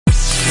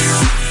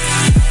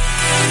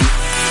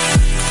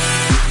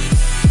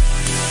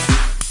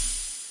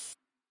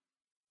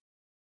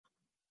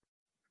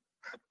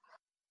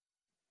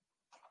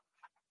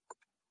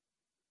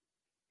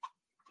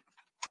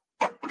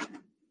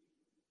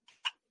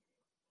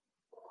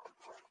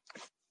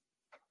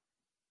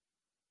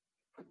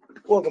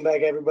Welcome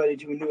back, everybody,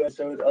 to a new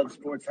episode of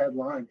Sports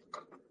Headlines.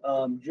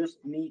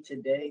 Just me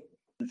today.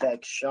 In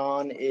fact,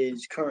 Sean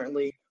is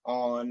currently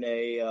on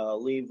a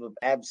leave of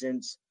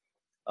absence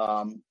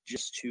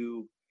just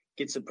to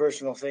get some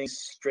personal things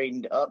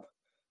straightened up.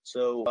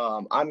 So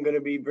I'm going to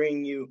be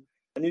bringing you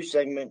a new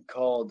segment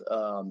called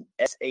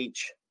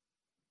SH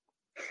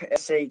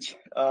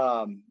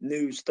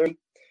News 30,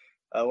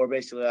 where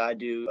basically I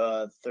do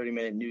a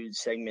 30-minute news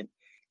segment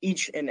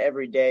each and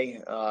every day.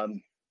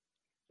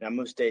 Now,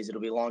 most days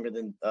it'll be longer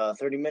than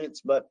 30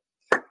 minutes, but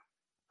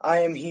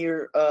I am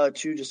here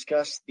to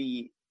discuss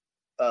the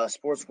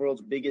sports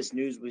world's biggest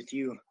news with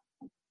you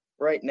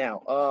right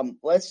now.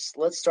 Let's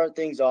start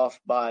things off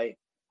by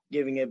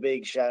giving a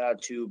big shout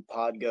out to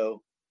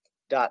podgo.co.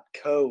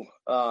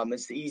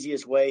 It's the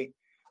easiest way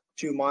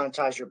to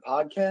monetize your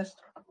podcast.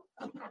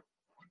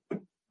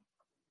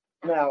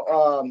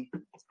 Now,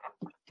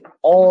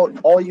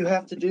 all you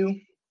have to do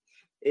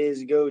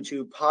is go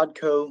to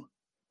podco.co.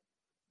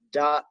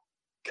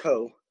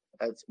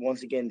 That's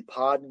once again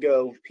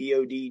podgo,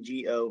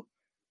 podgo.co,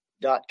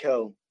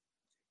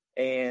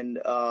 and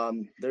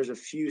there's a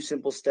few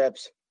simple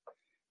steps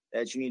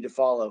that you need to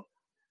follow.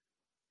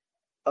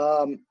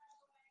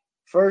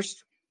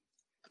 First,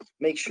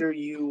 make sure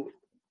you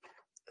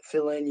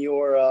fill in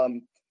your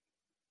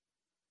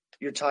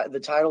the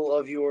title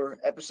of your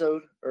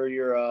episode, or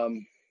your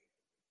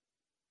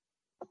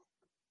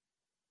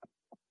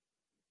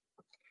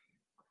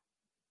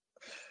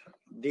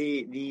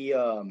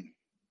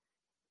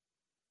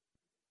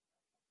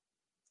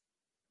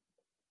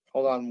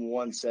hold on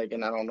one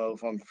second. I don't know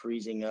if I'm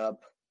freezing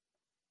up.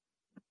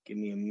 Give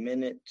me a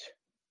minute.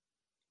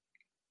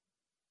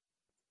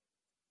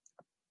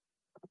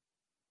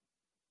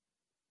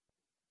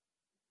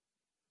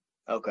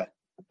 Okay.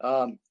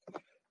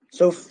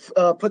 So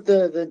put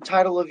the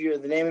title of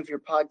the name of your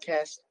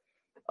podcast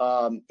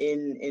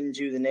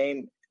into the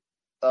name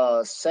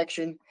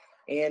section,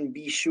 and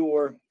be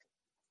sure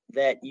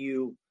that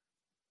you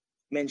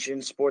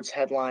mention sports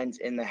headlines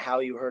in the how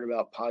you heard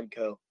about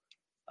Podco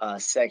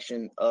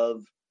section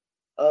of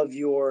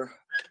your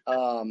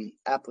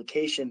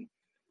application.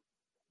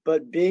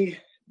 But big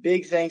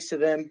thanks to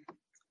them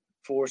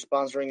for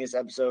sponsoring this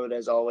episode.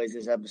 As always,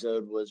 this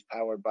episode was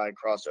powered by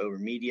Crossover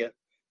Media.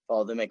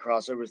 Follow them at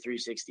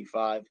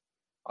Crossover365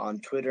 on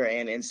Twitter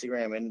and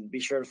Instagram, and be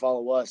sure to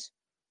follow us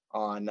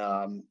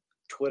on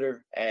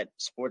Twitter at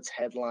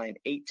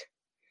SportsHeadline8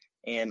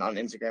 and on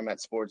Instagram at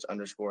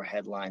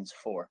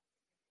sports_headlines4.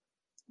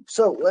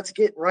 So let's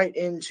get right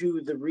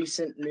into the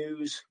recent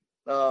news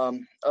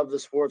of the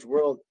sports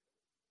world.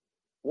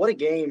 What a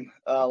game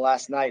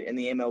last night in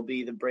the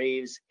MLB. The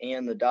Braves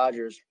and the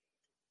Dodgers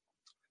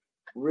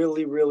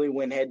really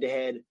went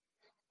head-to-head.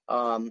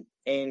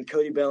 And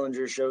Cody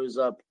Bellinger shows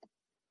up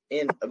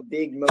in a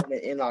big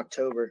moment in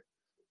October,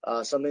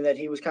 something that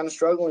he was kind of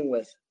struggling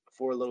with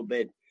for a little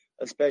bit,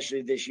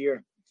 especially this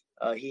year.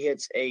 He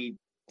hits a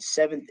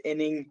seventh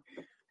inning,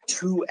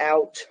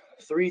 2-out,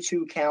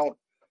 3-2 count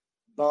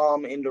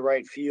bomb into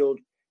right field,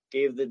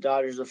 gave the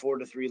Dodgers a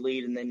 4-3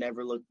 lead, and they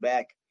never looked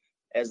back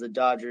as the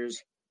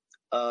Dodgers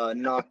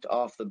knocked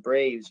off the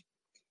Braves.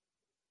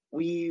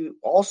 We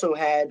also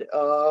had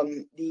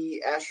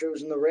the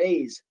Astros and the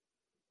Rays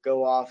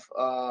go off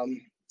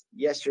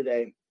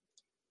yesterday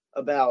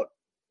about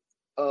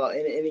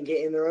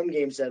in their own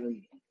Game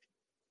 7.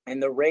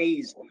 And the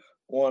Rays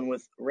won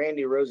with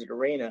Randy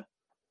Arozarena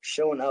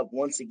showing up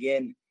once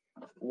again.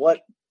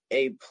 What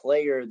a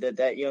player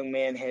that young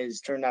man has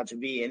turned out to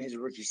be in his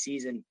rookie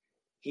season.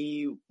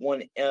 He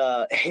won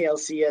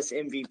ALCS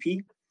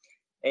MVP,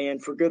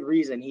 and for good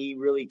reason. He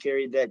really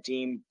carried that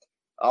team,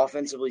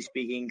 offensively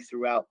speaking,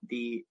 throughout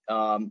the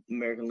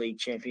American League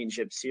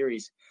Championship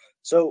Series.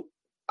 So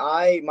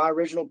my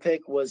original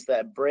pick was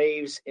that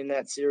Braves in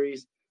that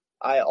series.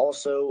 I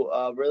also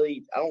I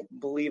don't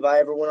believe I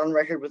ever went on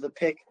record with a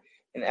pick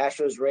in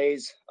Astros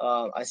Rays.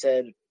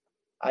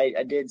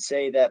 I did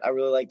say that I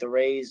really like the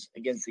Rays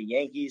against the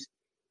Yankees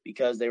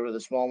because they were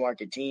the small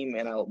market team,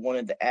 and I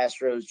wanted the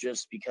Astros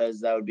just because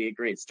that would be a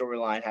great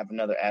storyline, have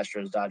another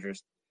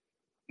Astros-Dodgers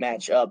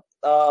match up.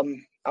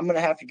 I'm going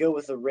to have to go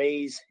with the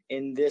Rays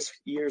in this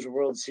year's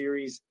World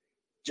Series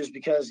just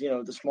because,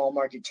 the small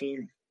market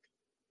team,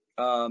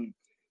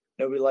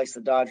 nobody likes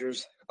the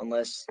Dodgers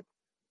unless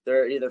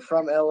they're either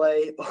from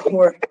LA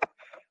or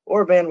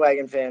a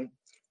bandwagon fan.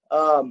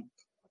 And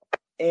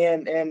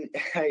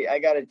I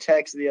got a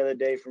text the other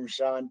day from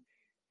Sean,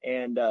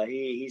 and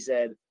he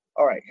said,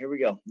 all right, here we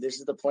go. This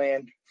is the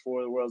plan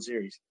for the World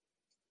Series.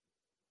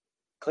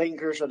 Clayton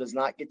Kershaw does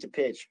not get to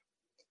pitch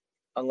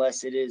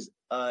unless it is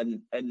a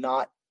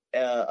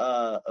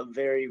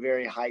very,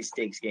 very high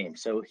stakes game.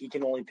 So he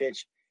can only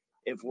pitch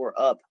if we're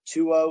up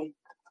 2-0,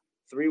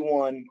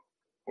 3-1,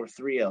 or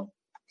 3-0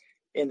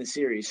 in the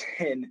series.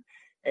 And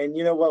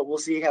you know what? We'll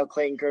see how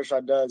Clayton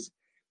Kershaw does.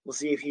 We'll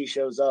see if he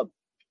shows up.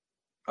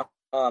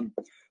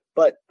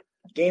 But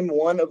Game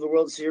 1 of the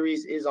World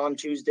Series is on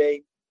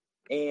Tuesday,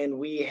 and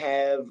we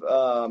have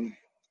a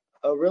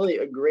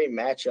great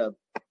matchup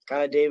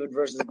kind of David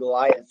versus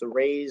Goliath. The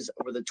Rays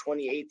were the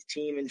 28th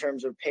team in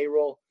terms of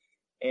payroll.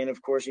 And,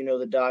 of course,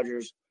 the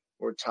Dodgers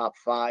were top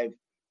 5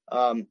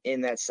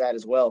 in that stat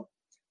as well.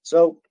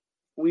 So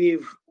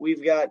we've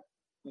got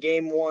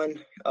game 1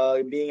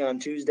 being on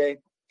Tuesday.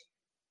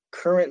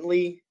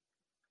 Currently,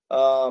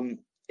 it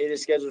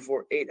is scheduled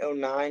for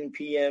 8:09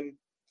 p.m.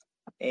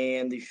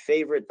 And the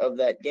favorite of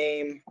that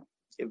game,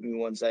 give me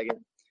 1 second.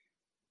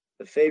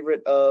 The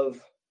favorite of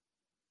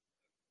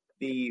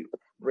the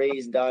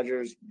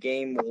Rays-Dodgers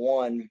game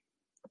 1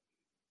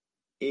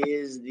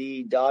 is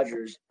the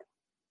Dodgers.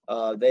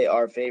 They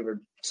are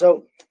favored.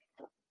 So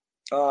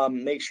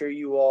make sure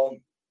you all,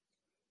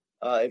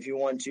 if you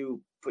want to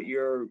put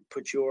your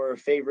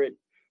favorite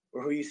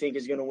or who you think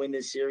is going to win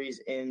this series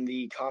in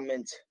the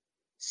comment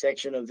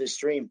section of this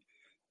stream.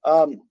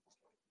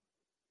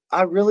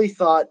 I really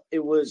thought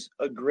it was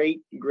a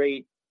great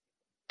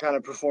kind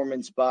of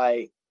performance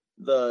by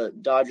the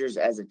Dodgers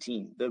as a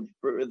team.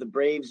 The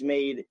Braves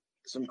made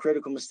some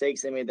critical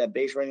mistakes. They made that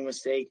base running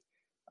mistake.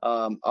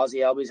 Ozzie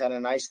Albies had a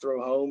nice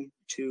throw home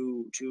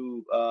to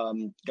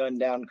gun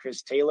down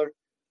Chris Taylor.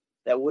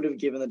 That would have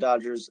given the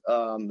Dodgers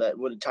that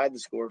would have tied the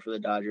score for the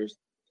Dodgers.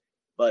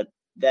 But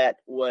that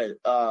was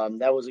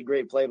a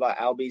great play by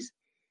Albies.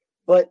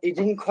 But it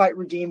didn't quite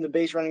redeem the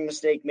base running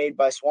mistake made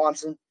by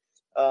Swanson.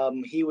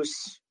 He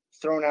was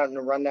thrown out in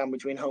a rundown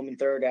between home and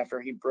third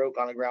after he broke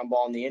on a ground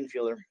ball in the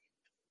infielder.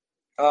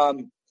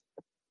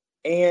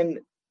 And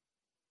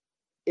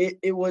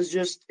it was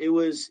a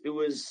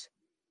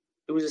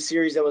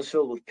series that was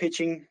filled with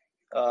pitching,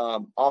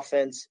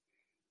 offense,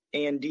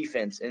 and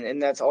defense,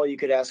 and that's all you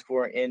could ask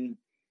for in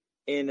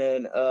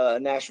a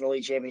National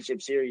League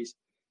Championship series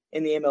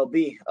in the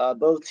MLB.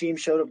 Both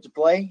teams showed up to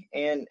play,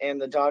 and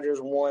the Dodgers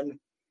won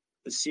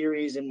the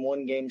series in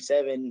 1 Game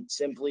 7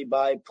 simply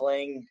by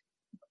playing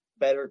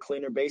better,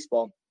 cleaner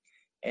baseball.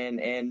 And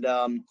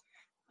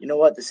you know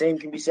what? The same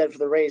can be said for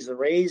the Rays. The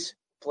Rays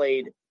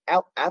played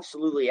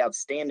absolutely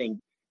outstanding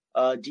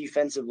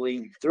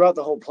defensively throughout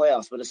the whole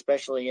playoffs, but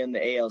especially in the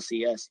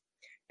ALCS.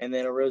 And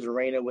then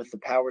Arozarena with the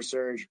power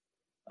surge,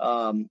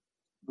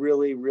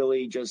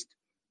 really just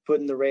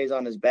putting the Rays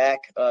on his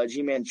back.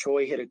 G-Man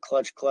Choi hit a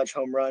clutch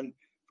home run.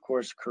 Of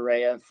course,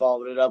 Correa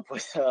followed it up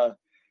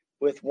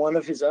with one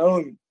of his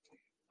own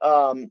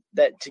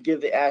that to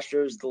give the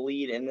Astros the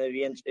lead and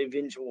the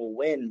eventual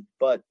win.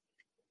 But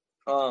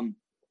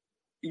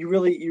you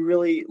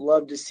really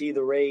love to see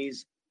the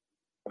Rays,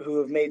 who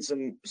have made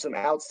some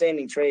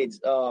outstanding trades.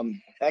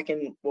 Back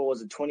in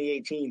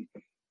 2018,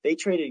 they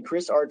traded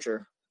Chris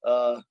Archer,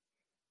 a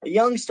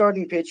young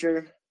starting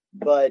pitcher,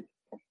 but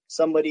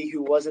somebody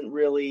who wasn't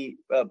really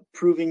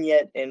proven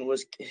yet and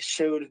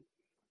showed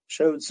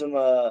some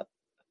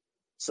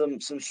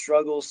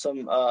struggles,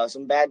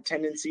 some bad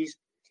tendencies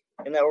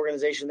in that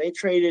organization. They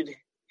traded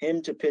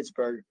him to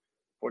Pittsburgh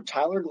for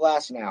Tyler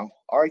Glasnow,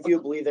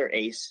 arguably their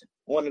ace,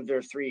 one of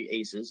their 3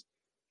 aces,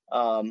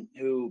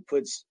 who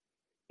puts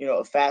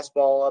a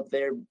fastball up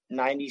there,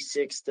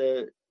 96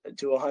 to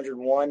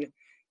 101,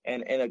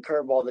 and a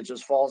curveball that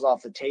just falls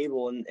off the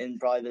table in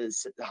probably the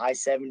high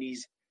 70s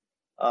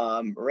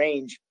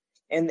range.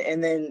 And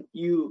then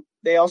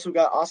they also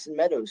got Austin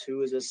Meadows,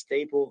 who is a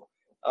staple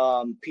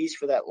piece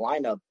for that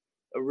lineup,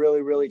 a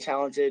really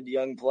talented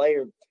young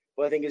player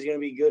who I think is going to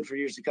be good for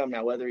years to come.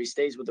 Now, whether he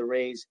stays with the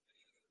Rays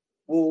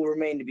will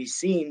remain to be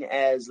seen,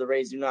 as the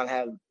Rays do not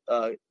have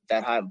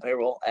that high of a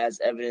payroll, as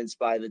evidenced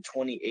by the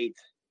 28th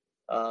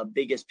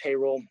biggest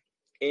payroll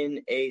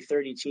in a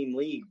 30-team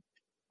league.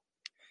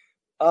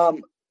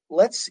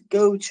 Let's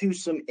go to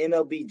some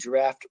MLB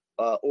draft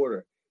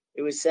order.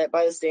 It was set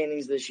by the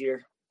standings this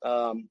year,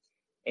 and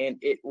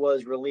it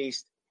was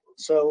released.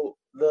 So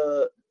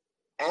the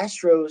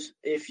Astros,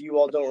 if you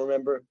all don't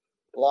remember,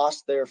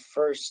 lost their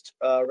first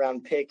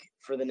round pick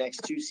for the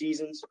next 2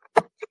 seasons.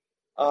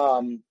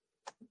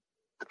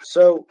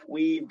 So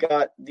we've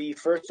got the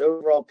first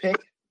overall pick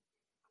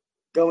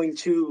going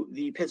to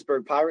the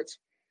Pittsburgh Pirates.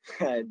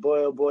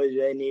 Boy, oh boy, do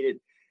they need it.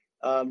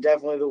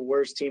 Definitely the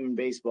worst team in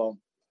baseball.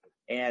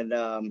 And,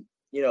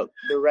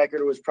 the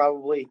record was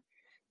probably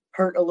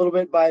hurt a little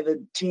bit by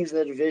the teams in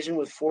the division,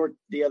 with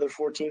the other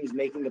 4 teams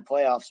making the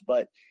playoffs.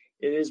 But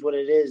it is what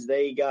it is.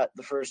 They got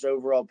the first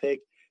overall pick.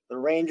 The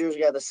Rangers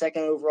got the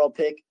second overall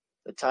pick.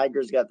 The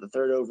Tigers got the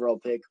third overall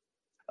pick.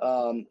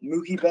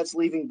 Mookie Betts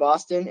leaving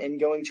Boston and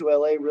going to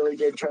LA really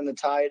did turn the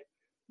tide.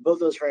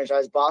 Both those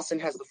franchises. Boston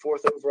has the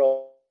 4th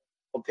overall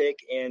pick,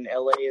 and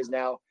LA is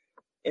now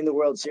in the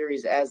World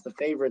Series as the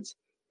favorites.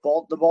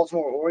 The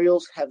Baltimore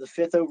Orioles have the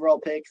 5th overall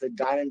pick. The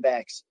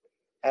Diamondbacks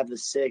have the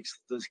 6th.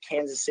 The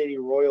Kansas City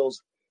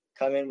Royals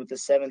come in with the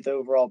 7th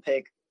overall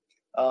pick.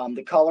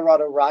 The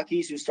Colorado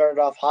Rockies, who started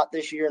off hot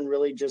this year and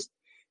really just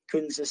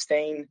couldn't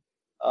sustain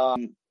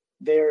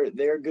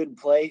their good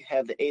play,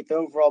 have the 8th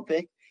overall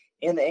pick.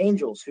 And the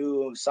Angels,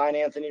 who signed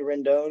Anthony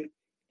Rendon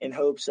in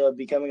hopes of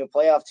becoming a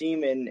playoff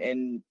team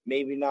and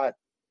maybe not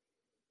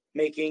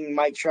making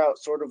Mike Trout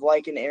sort of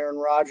like an Aaron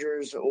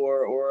Rodgers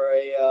or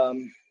a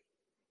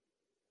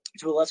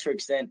to a lesser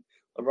extent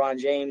LeBron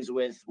James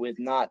with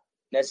not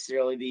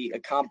necessarily the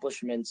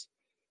accomplishments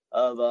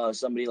of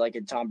somebody like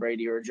a Tom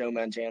Brady or a Joe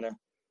Montana.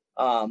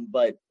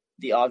 But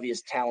the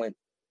obvious talent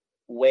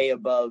way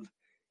above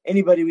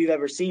anybody we've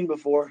ever seen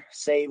before,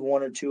 save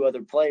one or two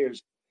other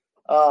players.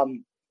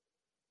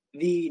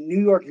 The New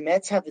York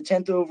Mets have the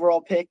 10th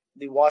overall pick.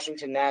 The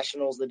Washington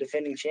Nationals, the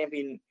defending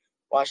champion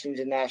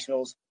Washington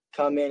Nationals,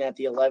 come in at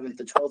the 11th.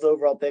 The 12th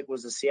overall pick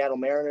was the Seattle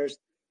Mariners.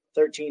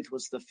 13th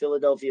was the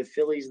Philadelphia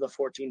Phillies. The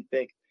 14th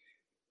pick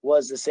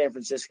was the San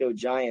Francisco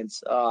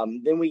Giants.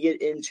 Then we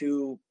get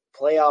into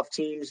playoff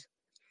teams.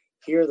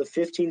 Here, the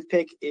 15th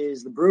pick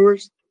is the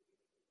Brewers.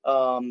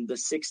 The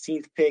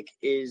 16th pick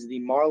is the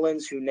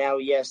Marlins, who now,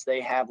 yes,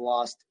 they have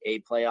lost a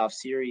playoff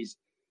series.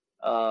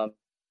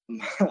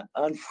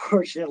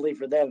 Unfortunately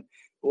for them,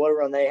 what a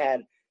run they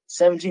had.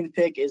 17th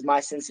pick is my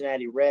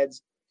Cincinnati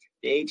Reds.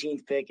 The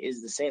 18th pick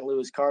is the St.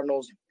 Louis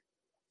Cardinals.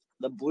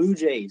 The Blue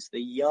Jays, the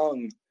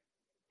young,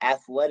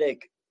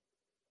 athletic,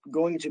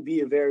 going to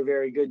be a very,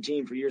 very good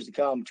team for years to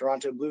come.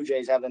 Toronto Blue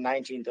Jays have the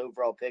 19th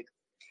overall pick.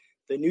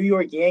 The New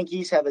York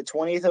Yankees have the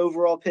 20th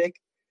overall pick.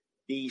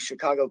 The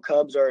Chicago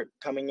Cubs are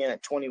coming in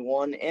at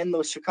 21, and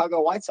the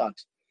Chicago White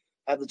Sox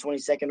have the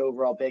 22nd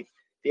overall pick.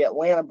 The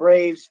Atlanta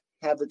Braves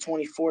have the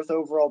 24th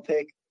overall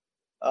pick.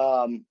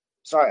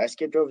 Sorry, I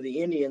skipped over the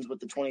Indians with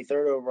the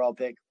 23rd overall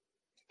pick.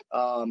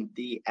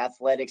 The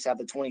Athletics have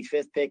the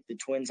 25th pick. The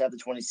Twins have the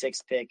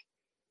 26th pick.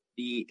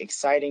 The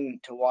exciting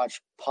to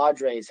watch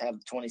Padres have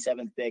the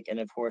 27th pick. And,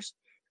 of course,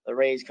 the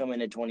Rays come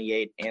in at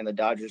 28, and the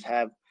Dodgers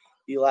have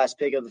the last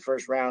pick of the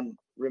first round.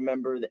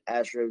 Remember, the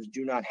Astros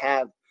do not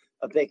have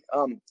a pick.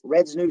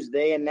 Reds news,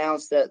 they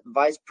announced that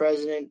Vice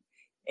President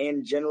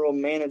and General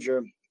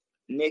Manager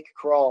Nick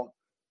Krall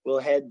will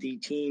head the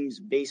team's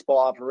baseball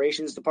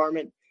operations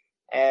department,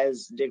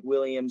 as Dick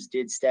Williams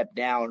did step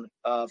down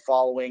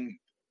following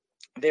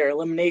their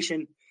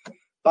elimination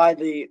by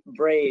the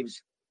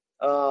Braves.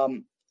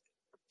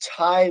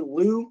 Ty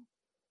Lue,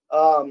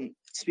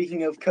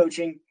 speaking of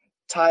coaching,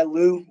 Ty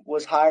Lue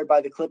was hired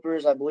by the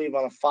Clippers, I believe,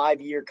 on a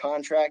 5-year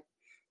contract.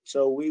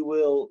 So we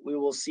will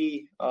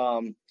see.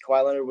 Kawhi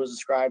Leonard was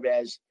described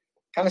as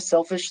kind of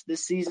selfish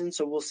this season,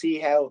 so we'll see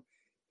how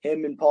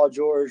him and Paul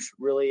George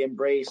really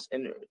embrace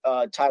and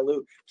Ty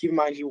Lue. Keep in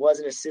mind, he was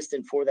an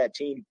assistant for that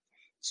team,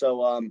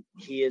 so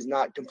he is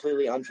not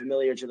completely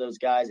unfamiliar to those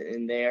guys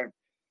and their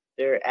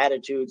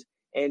attitudes.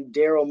 And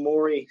Daryl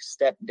Morey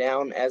stepped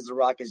down as the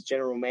Rockets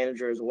general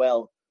manager as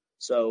well.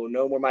 So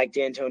no more Mike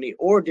D'Antoni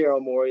or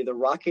Daryl Morey. The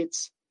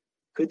Rockets,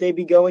 could they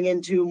be going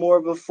into more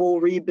of a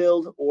full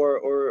rebuild,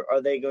 or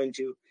are they going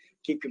to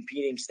keep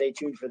competing? Stay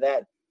tuned for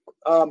that.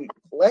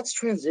 Let's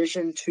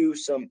transition to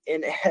some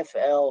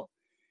NFL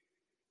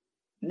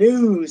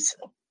news.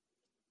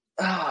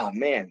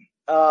 Man.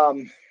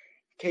 In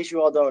case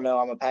you all don't know,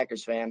 I'm a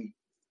Packers fan.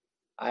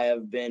 I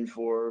have been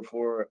for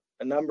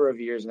a number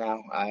of years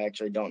now. I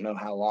actually don't know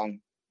how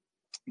long.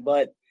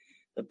 But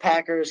the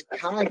Packers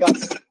kind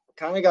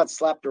of got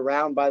slapped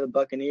around by the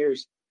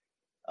Buccaneers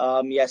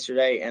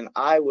yesterday, and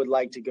I would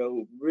like to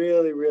go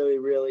really, really,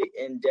 really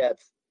in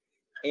depth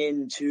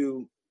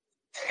into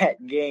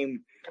that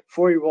game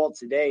for you all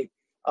today.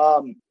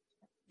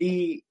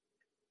 The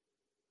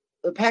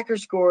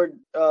Packers scored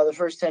the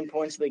first 10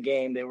 points of the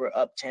game. They were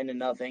up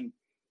 10-0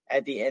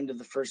 at the end of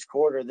the first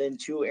quarter. Then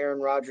 2 Aaron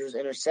Rodgers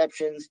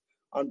interceptions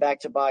on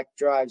back-to-back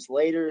drives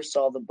later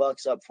saw the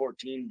Bucs up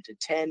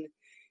 14-10,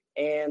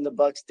 and the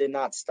Bucs did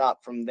not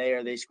stop from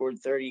there. They scored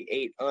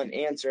 38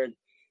 unanswered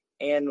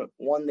and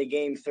won the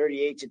game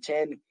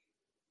 38-10.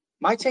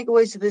 My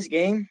takeaways to this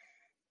game: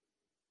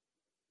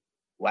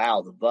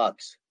 wow, the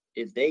Bucs,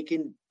 if they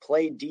can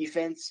play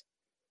defense.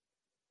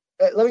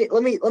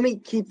 Let me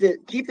keep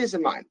this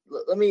in mind.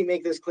 Let me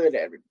make this clear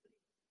to everybody.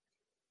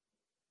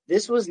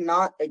 This was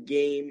not a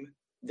game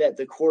that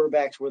the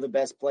quarterbacks were the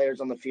best players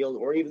on the field,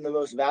 or even the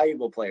most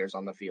valuable players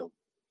on the field,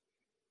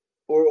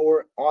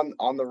 or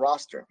on the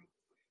roster.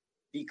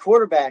 The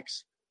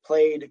quarterbacks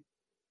played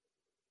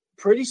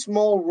pretty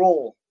small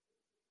role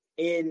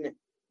in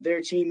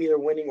their team either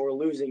winning or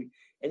losing.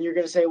 And you're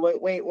going to say,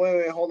 wait,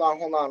 hold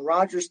on.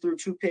 Rodgers threw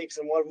 2 picks,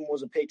 and one of them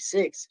was a pick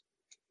 6.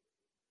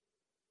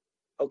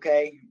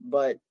 Okay,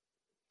 but,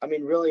 I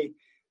mean, really,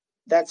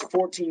 that's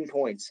 14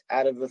 points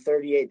out of the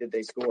 38 that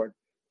they scored.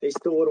 They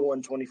still would have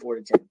won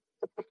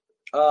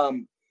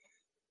 24-10.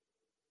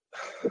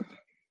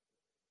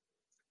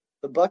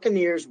 The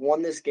Buccaneers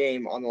won this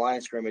game on the line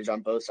of scrimmage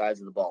on both sides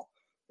of the ball.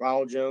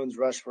 Ronald Jones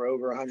rushed for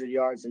over 100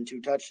 yards and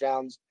 2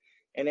 touchdowns,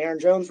 and Aaron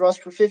Jones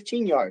rushed for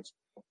 15 yards.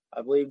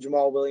 I believe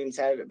Jamal Williams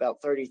had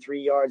about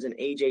 33 yards, and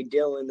A.J.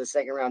 Dillon, the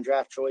second-round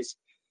draft choice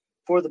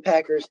for the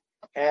Packers,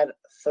 had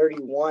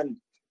 31.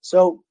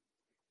 So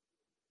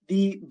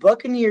the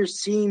Buccaneers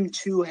seem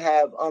to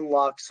have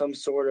unlocked some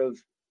sort of,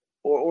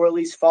 or at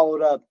least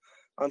followed up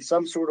on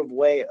some sort of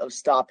way of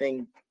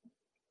stopping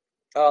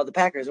the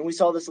Packers. And we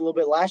saw this a little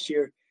bit last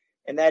year,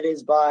 and that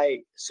is by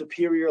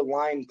superior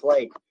line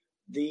play.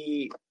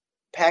 The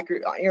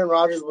Packers, Aaron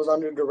Rodgers was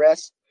under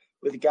duress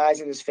with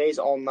guys in his face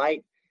all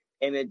night,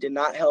 and it did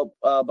not help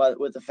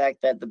with the fact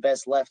that the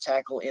best left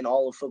tackle in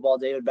all of football,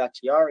 David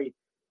Bakhtiari,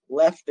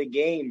 left the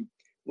game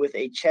with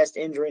a chest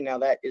injury. Now,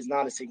 that is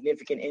not a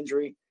significant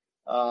injury,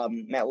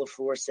 Matt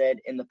LaFleur said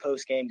in the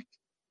post-game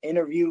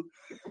interview.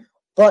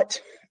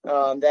 But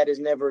that is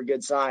never a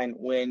good sign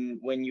when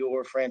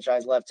your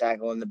franchise left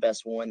tackle and the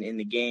best one in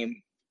the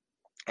game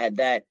at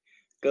that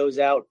goes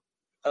out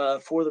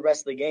for the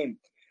rest of the game.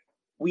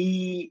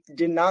 We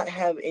did not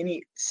have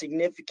any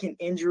significant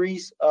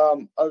injuries.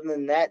 Other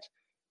than that,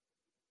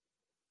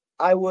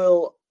 I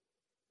will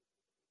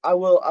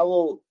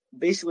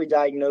basically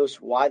diagnose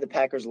why the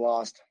Packers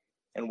lost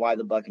and why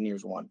the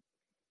Buccaneers won.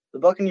 The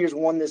Buccaneers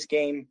won this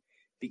game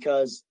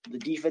because the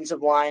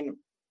defensive line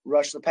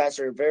rushed the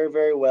passer very,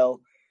 very well,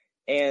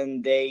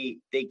 and they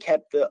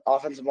kept the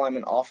offensive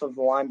linemen off of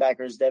the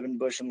linebackers, Devin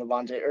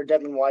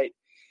White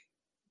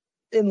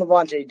and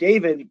Levante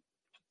David,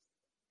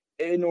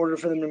 in order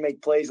for them to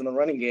make plays in the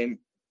running game.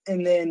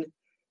 And then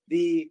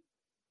the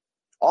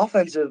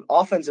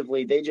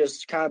offensively, they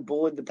just kind of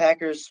bullied the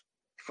Packers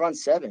front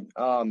seven.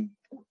 Tom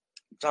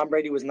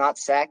Brady was not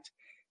sacked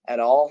at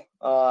all.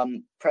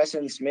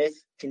 Preston Smith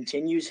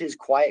continues his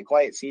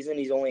quiet season.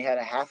 He's only had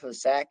a half of a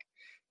sack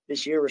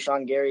this year.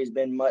 Rashawn Gary has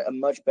been a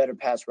much better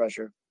pass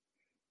rusher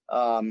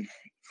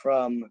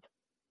from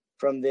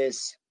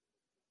this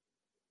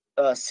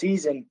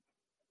season.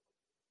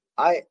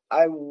 I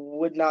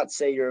would not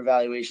say your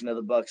evaluation of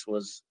the Bucs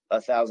was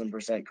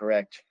 1,000%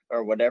 correct,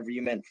 or whatever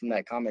you meant from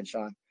that comment,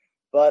 Sean.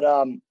 But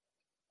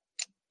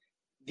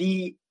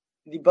the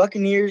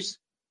Buccaneers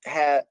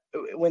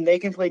when they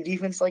can play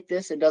defense like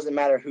this, it doesn't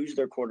matter who's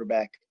their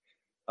quarterback,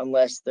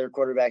 unless their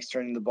quarterback's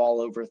turning the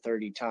ball over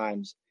 30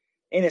 times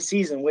in a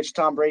season, which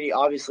Tom Brady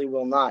obviously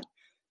will not.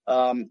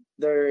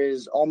 There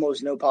is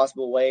almost no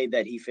possible way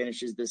that he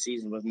finishes this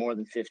season with more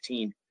than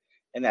 15,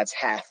 and that's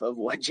half of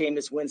what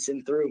Jameis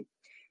Winston threw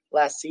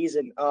last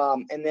season.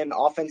 And then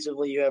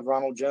offensively, you have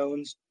Ronald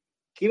Jones.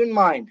 Keep in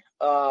mind,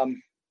 I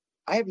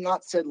have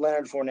not said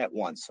Leonard Fournette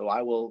once, so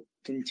I will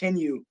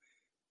continue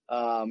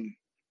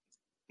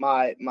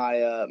my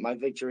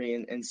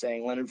victory in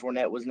saying Leonard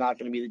Fournette was not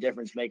going to be the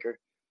difference maker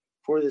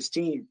for this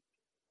team.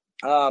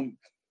 And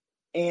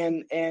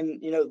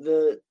you know,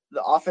 the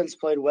offense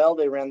played well.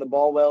 They ran the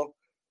ball well.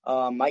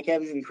 Mike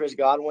Evans and Chris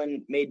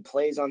Godwin made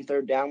plays on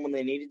third down when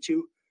they needed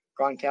to.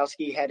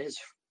 Gronkowski had his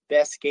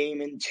best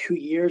game in 2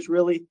 years,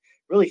 really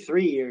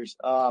 3 years.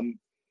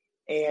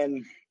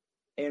 And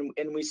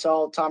we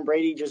saw Tom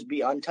Brady just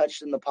be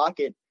untouched in the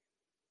pocket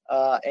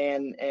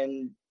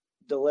and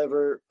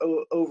deliver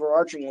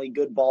overarchingly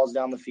good balls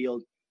down the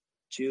field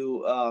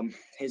to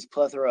his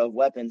plethora of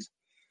weapons.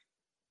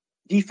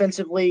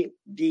 Defensively,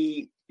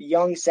 the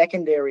young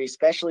secondary,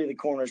 especially the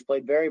corners,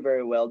 played very,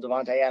 very well.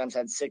 Devontae Adams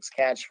had 6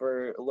 catches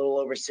for a little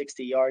over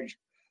 60 yards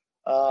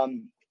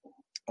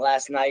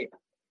last night.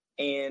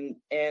 And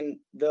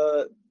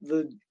the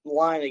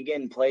line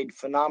again played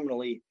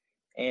phenomenally,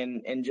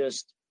 and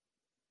just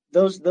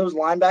those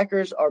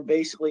linebackers are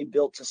basically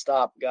built to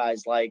stop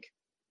guys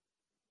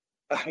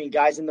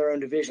guys in their own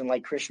division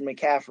like Christian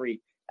McCaffrey,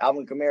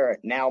 Alvin Kamara,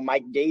 now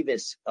Mike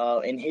Davis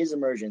in his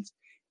emergence,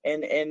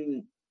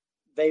 and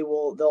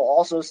they'll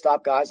also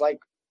stop guys like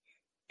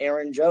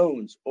Aaron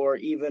Jones or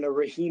even a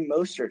Raheem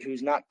Mostert,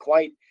 who's not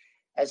quite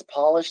as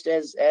polished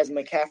as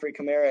McCaffrey,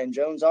 Kamara, and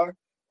Jones are,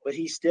 but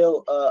he's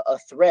still a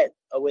threat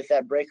with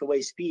that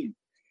breakaway speed.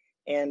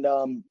 And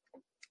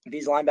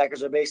these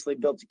linebackers are basically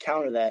built to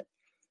counter that.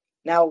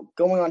 Now,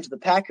 going on to the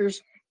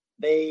Packers,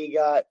 they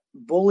got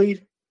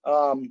bullied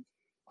on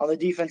the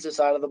defensive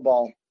side of the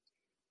ball.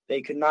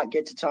 They could not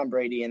get to Tom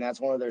Brady, and that's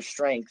one of their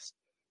strengths.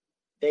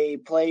 They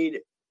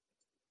played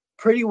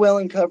pretty well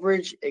in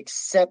coverage,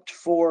 except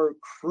for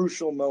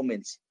crucial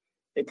moments.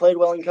 They played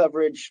well in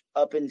coverage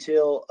up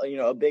until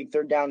a big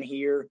third down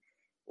here,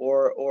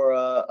 or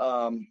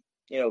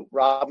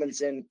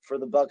Robinson for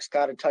the Bucs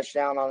got a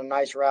touchdown on a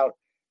nice route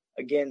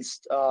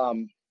against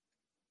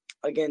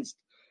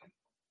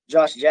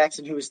Josh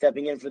Jackson, who was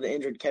stepping in for the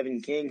injured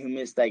Kevin King, who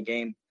missed that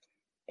game.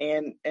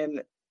 And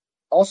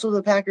also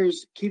the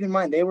Packers, keep in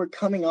mind, they were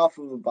coming off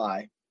of a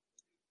bye.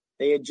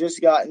 They had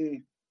just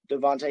gotten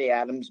Devontae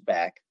Adams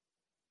back,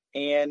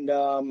 and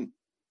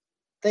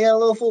they got a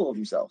little full of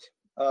themselves.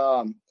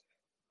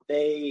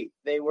 They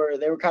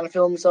were kind of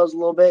feeling themselves a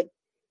little bit.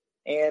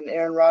 And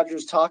Aaron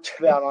Rodgers talked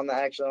about on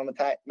the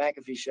Pat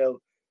McAfee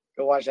show.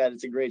 Go watch that;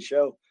 it's a great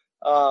show.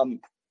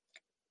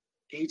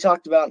 He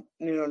talked about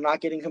not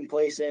getting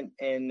complacent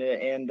and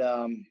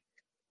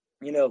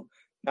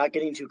not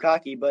getting too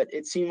cocky. But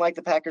it seemed like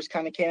the Packers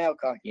kind of came out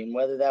cocky, and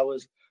whether that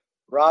was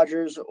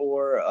Rodgers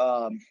or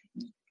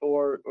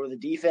the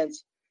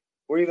defense,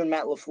 or even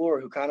Matt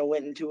LaFleur, who kind of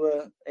went into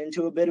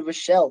a bit of a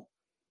shell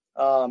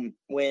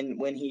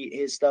when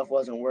his stuff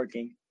wasn't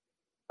working.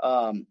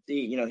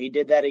 He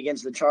did that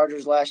against the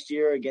Chargers last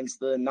year, against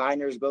the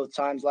Niners both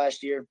times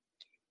last year,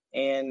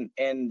 and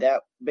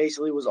that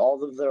basically was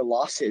all of their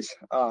losses.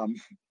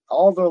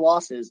 All of their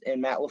losses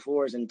in Matt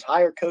LaFleur's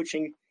entire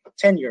coaching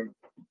tenure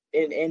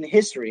in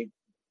history,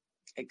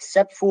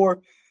 except for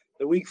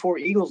the Week 4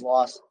 Eagles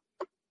loss,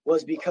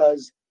 was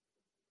because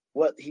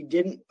what he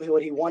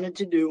wanted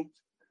to do,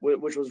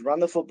 which was run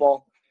the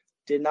football,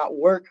 did not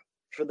work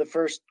for the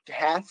first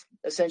half,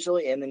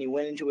 essentially, and then he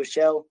went into a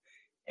shell,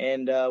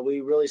 and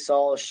we really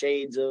saw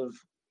shades of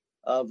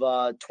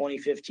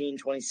 2015,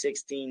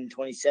 2016,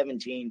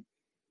 2017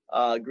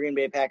 Green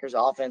Bay Packers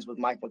offense with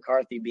Mike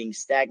McCarthy being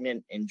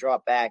stagnant and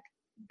drop back,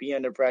 be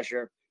under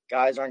pressure.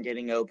 Guys aren't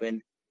getting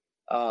open.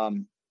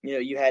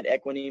 You had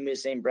Equanimeous,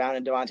 St. Brown,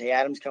 and Devontae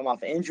Adams come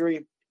off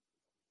injury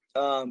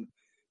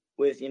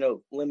with,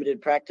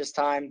 limited practice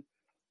time.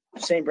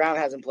 St. Brown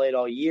hasn't played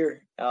all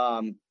year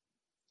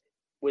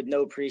with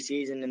no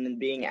preseason and then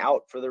being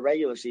out for the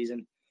regular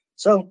season.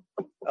 So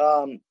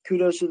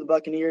kudos to the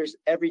Buccaneers.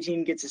 Every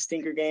team gets a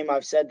stinker game.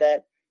 I've said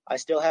that. I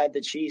still had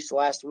the Chiefs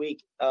last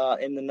week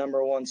in the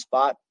number one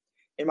spot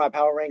in my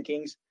power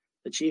rankings.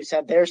 The Chiefs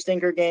had their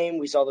stinker game.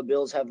 We saw the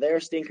Bills have their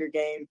stinker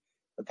game.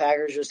 The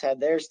Packers just had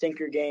their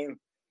stinker game.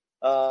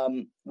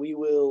 We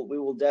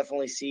will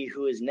definitely see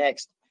who is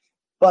next.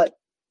 But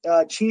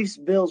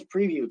Chiefs-Bills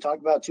preview. Talk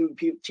about two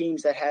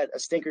teams that had a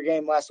stinker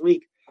game last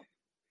week.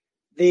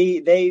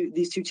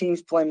 These two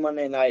teams play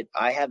Monday night.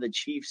 I have the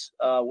Chiefs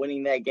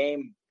winning that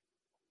game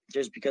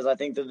just because I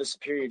think they're the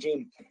superior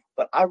team.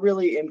 But I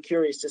really am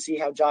curious to see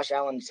how Josh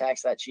Allen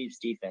attacks that Chiefs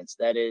defense.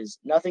 That is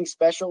nothing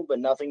special, but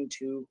nothing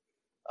to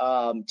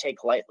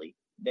take lightly.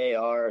 They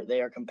are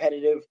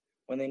competitive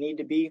when they need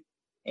to be,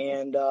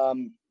 and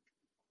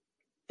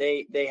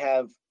they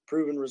have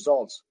proven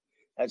results.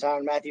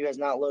 Tyrann Mathieu has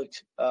not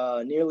looked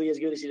nearly as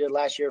good as he did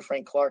last year.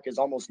 Frank Clark is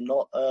almost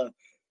a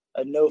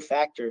no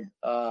factor.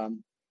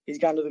 He's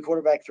gotten to the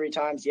quarterback 3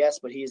 times, yes,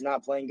 but he is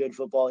not playing good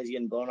football. He's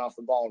getting blown off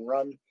the ball and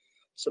run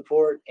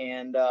support,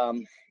 and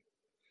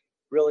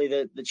really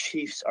the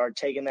Chiefs are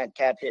taking that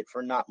cap hit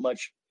for not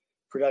much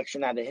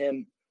production out of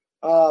him.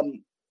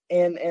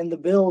 And the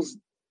Bills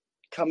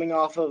coming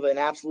off of an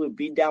absolute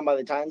beatdown by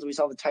the Titans. We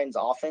saw the Titans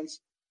offense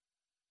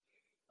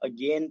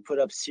again put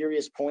up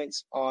serious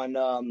points on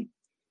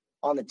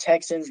the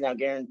Texans. Now,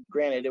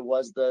 granted, it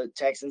was the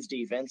Texans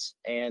defense,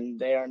 and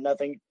they are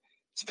nothing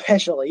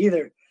special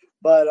either.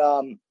 But,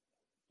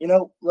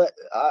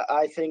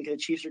 I think the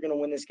Chiefs are going to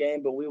win this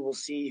game, but we will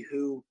see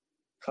who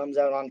comes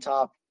out on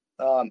top.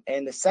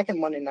 And the second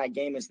Monday night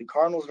game is the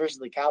Cardinals versus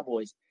the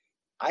Cowboys.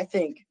 I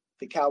think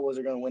the Cowboys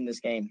are going to win this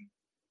game.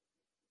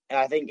 And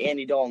I think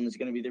Andy Dalton is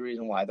going to be the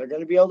reason why. They're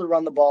going to be able to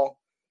run the ball.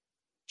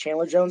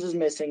 Chandler Jones is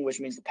missing, which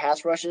means the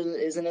pass rush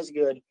isn't as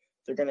good.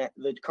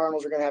 The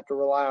Cardinals are going to have to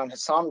rely on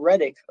Hassan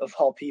Reddick, of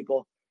all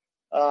people,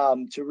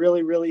 to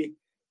really, really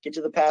get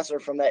to the passer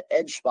from that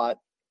edge spot.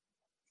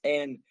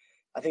 And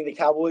I think the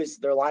Cowboys,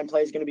 their line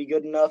play is going to be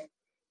good enough.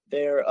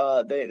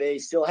 They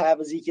still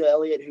have Ezekiel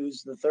Elliott,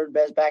 who's the third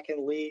best back in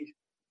the league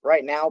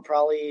right now.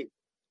 Probably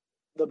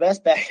the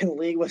best back in the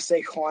league with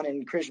Saquon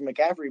and Christian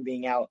McCaffrey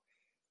being out.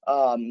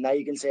 Now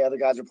you can say other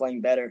guys are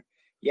playing better,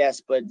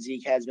 yes, but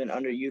Zeke has been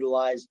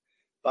underutilized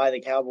by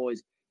the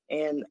Cowboys.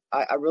 And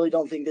I really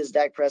don't think this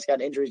Dak Prescott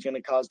injury is going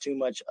to cause too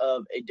much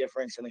of a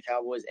difference in the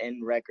Cowboys'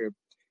 end record.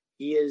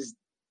 He is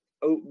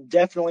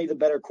definitely the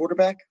better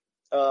quarterback.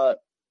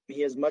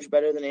 He is much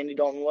better than Andy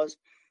Dalton was.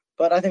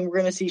 But I think we're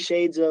going to see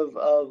shades of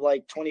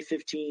like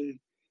 2015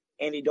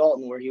 Andy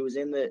Dalton, where he was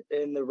in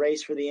the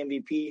race for the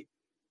MVP.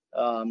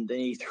 Then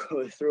he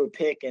threw a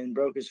pick and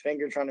broke his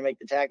finger trying to make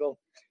the tackle,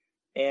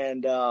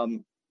 and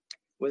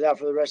was out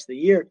for the rest of the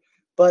year.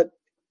 But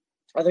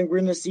I think we're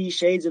going to see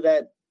shades of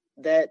that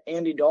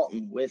Andy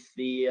Dalton with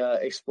the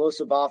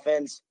explosive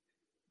offense,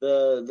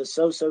 the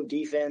so-so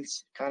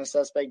defense, kind of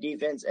suspect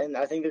defense, and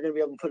I think they're going to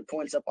be able to put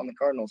points up on the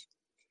Cardinals.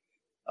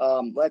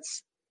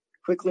 Let's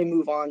quickly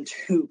move on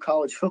to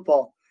college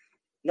football.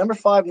 Number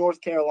 5,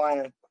 North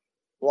Carolina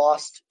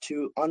lost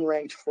to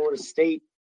unranked Florida State